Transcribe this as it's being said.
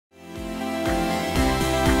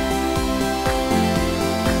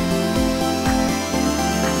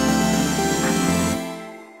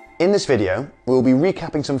In this video, we will be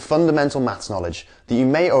recapping some fundamental maths knowledge that you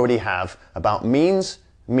may already have about means,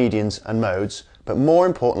 medians and modes, but more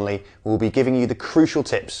importantly, we will be giving you the crucial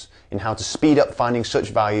tips in how to speed up finding such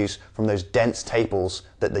values from those dense tables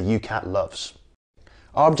that the UCAT loves.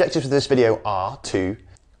 Our objectives for this video are to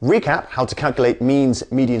recap how to calculate means,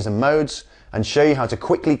 medians and modes, and show you how to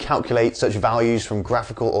quickly calculate such values from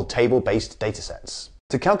graphical or table-based datasets.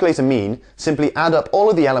 To calculate a mean, simply add up all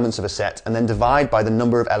of the elements of a set and then divide by the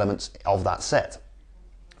number of elements of that set.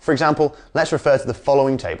 For example, let's refer to the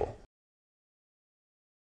following table.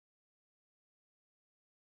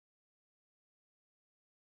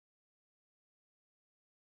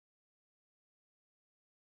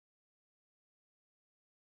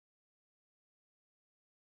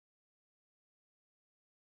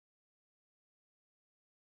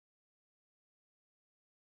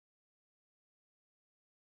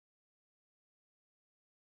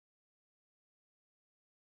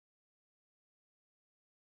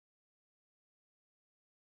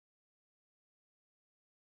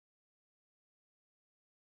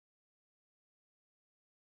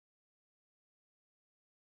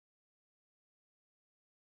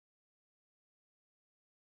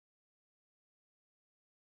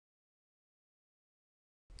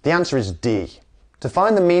 The answer is D. To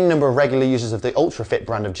find the mean number of regular users of the ultra-fit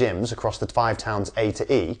brand of gyms across the 5 towns A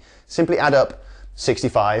to E, simply add up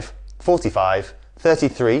 65, 45,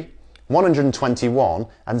 33, 121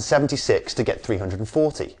 and 76 to get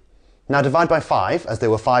 340. Now divide by 5, as there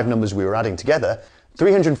were 5 numbers we were adding together.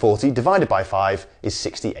 340 divided by 5 is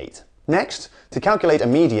 68. Next, to calculate a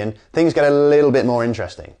median, things get a little bit more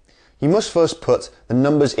interesting. You must first put the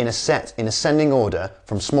numbers in a set in ascending order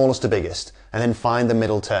from smallest to biggest, and then find the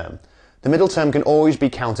middle term. The middle term can always be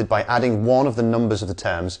counted by adding one of the numbers of the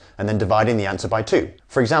terms and then dividing the answer by 2.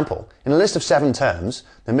 For example, in a list of 7 terms,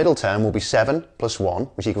 the middle term will be 7 plus 1,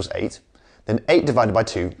 which equals 8. Then 8 divided by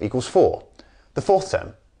 2 equals 4, the fourth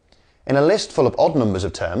term. In a list full of odd numbers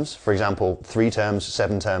of terms, for example, 3 terms,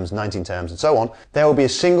 7 terms, 19 terms, and so on, there will be a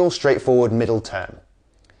single straightforward middle term.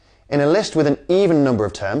 In a list with an even number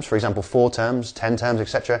of terms, for example 4 terms, 10 terms,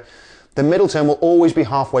 etc., the middle term will always be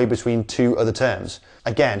halfway between 2 other terms.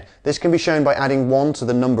 Again, this can be shown by adding 1 to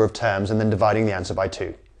the number of terms and then dividing the answer by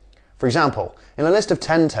 2. For example, in a list of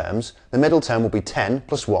 10 terms, the middle term will be 10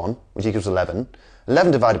 plus 1, which equals 11.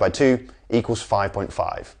 11 divided by 2 equals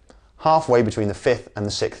 5.5, halfway between the 5th and the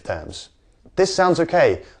 6th terms. This sounds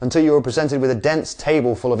okay until you are presented with a dense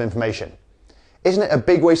table full of information. Isn't it a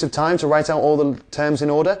big waste of time to write out all the terms in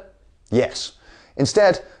order? Yes.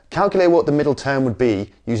 Instead, calculate what the middle term would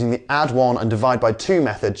be using the add 1 and divide by 2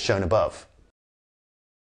 method shown above.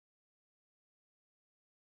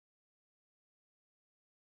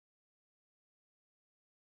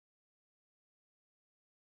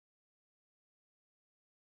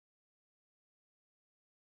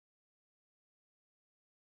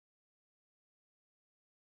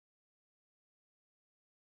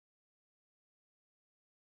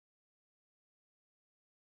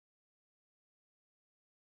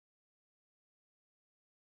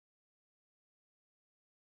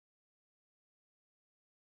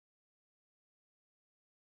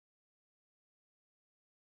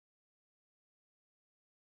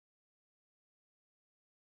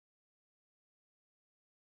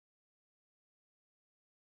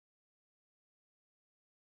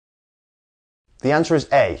 The answer is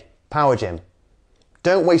A, Power Gym.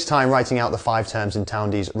 Don't waste time writing out the 5 terms in Town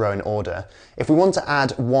D's row in order. If we want to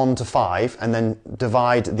add 1 to 5 and then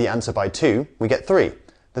divide the answer by 2, we get 3.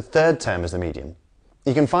 The third term is the median.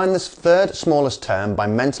 You can find this third smallest term by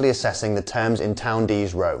mentally assessing the terms in Town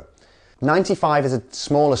D's row. 95 is the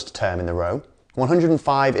smallest term in the row,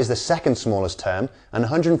 105 is the second smallest term, and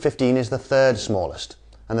 115 is the third smallest.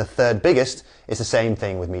 And the third biggest is the same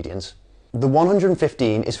thing with medians. The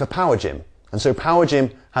 115 is for Power Gym, and so Power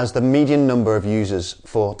Gym has the median number of users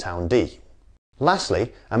for Town D.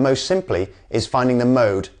 Lastly, and most simply, is finding the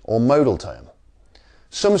mode or modal term.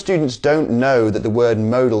 Some students don't know that the word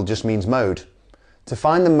modal just means mode. To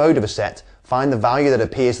find the mode of a set, find the value that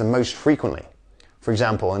appears the most frequently. For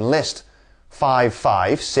example, in list 5,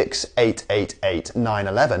 5, 6, 8, 8, 8, 9,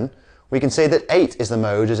 11, we can say that 8 is the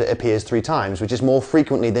mode as it appears 3 times, which is more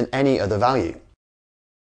frequently than any other value.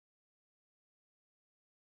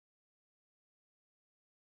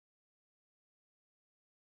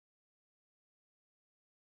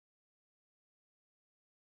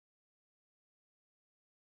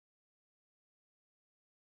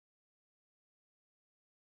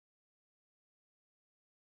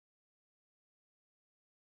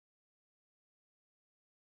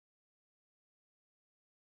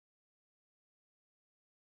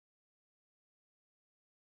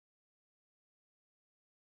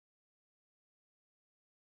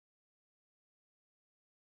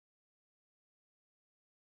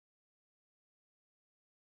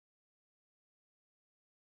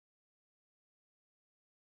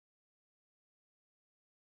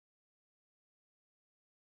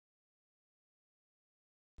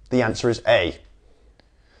 The answer is A.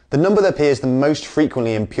 The number that appears the most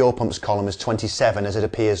frequently in Pure Pump's column is 27, as it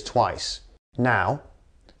appears twice. Now,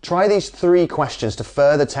 try these 3 questions to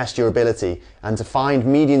further test your ability and to find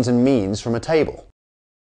medians and means from a table.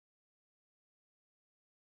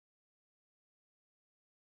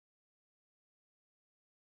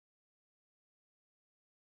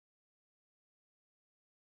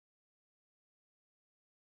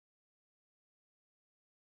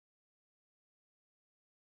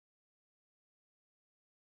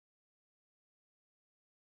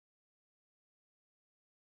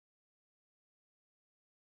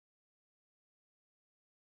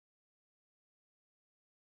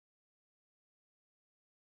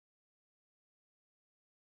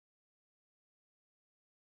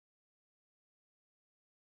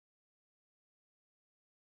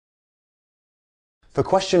 For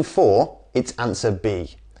question 4, it's answer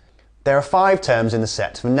B. There are 5 terms in the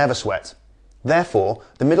set for never sweat. Therefore,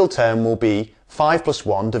 the middle term will be 5 plus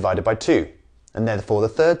 1 divided by 2, and therefore the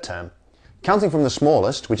third term. Counting from the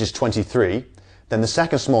smallest, which is 23, then the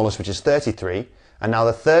second smallest, which is 33, and now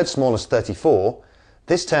the third smallest, 34,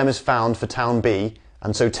 this term is found for town B,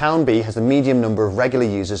 and so town B has the medium number of regular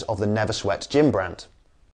users of the Never Sweat gym brand.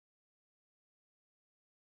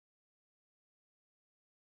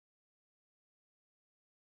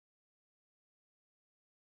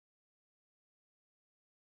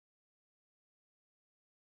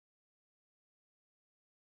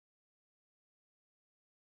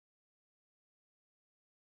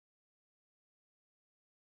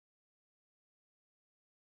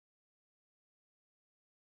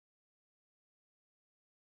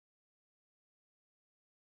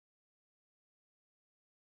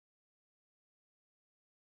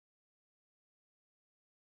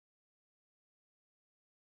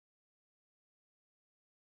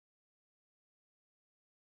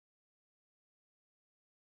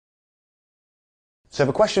 So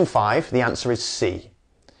for question 5, the answer is C.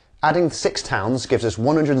 Adding 6 towns gives us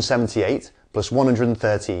 178 plus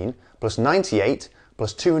 113 plus 98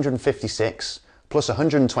 plus 256 plus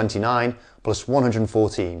 129 plus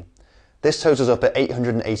 114. This totals up at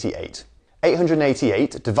 888.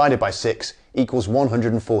 888 divided by 6 equals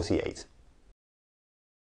 148.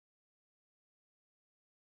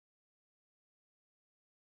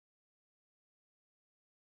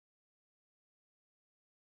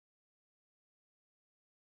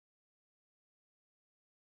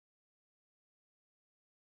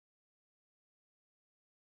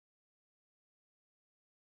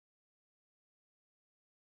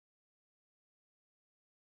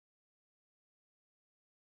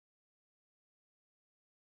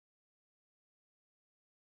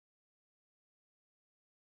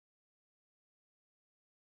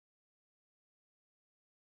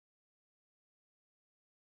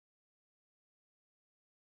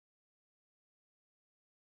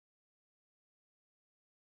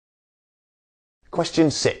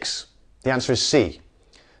 Question 6. The answer is C.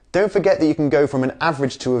 Don't forget that you can go from an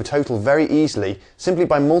average to a total very easily simply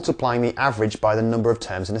by multiplying the average by the number of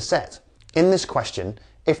terms in a set. In this question,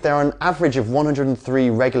 if there are an average of 103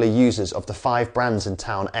 regular users of the 5 brands in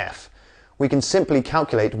town F, we can simply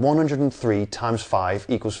calculate 103 times 5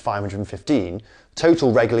 equals 515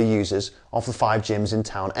 total regular users of the 5 gyms in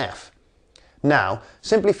town F. Now,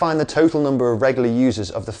 simply find the total number of regular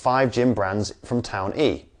users of the 5 gym brands from town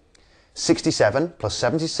E. 67 plus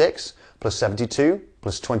 76 plus 72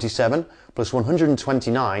 plus 27 plus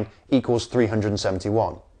 129 equals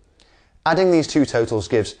 371. Adding these two totals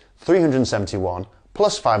gives 371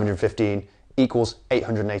 plus 515 equals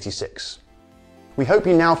 886. We hope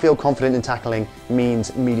you now feel confident in tackling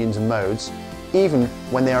means, medians and modes, even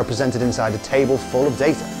when they are presented inside a table full of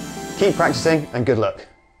data. Keep practicing and good luck.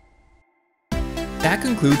 That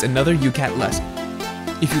concludes another UCAT lesson.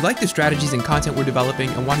 If you like the strategies and content we're developing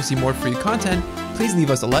and want to see more free content, please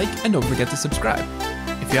leave us a like and don't forget to subscribe.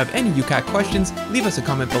 If you have any UCAT questions, leave us a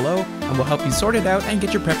comment below and we'll help you sort it out and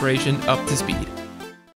get your preparation up to speed.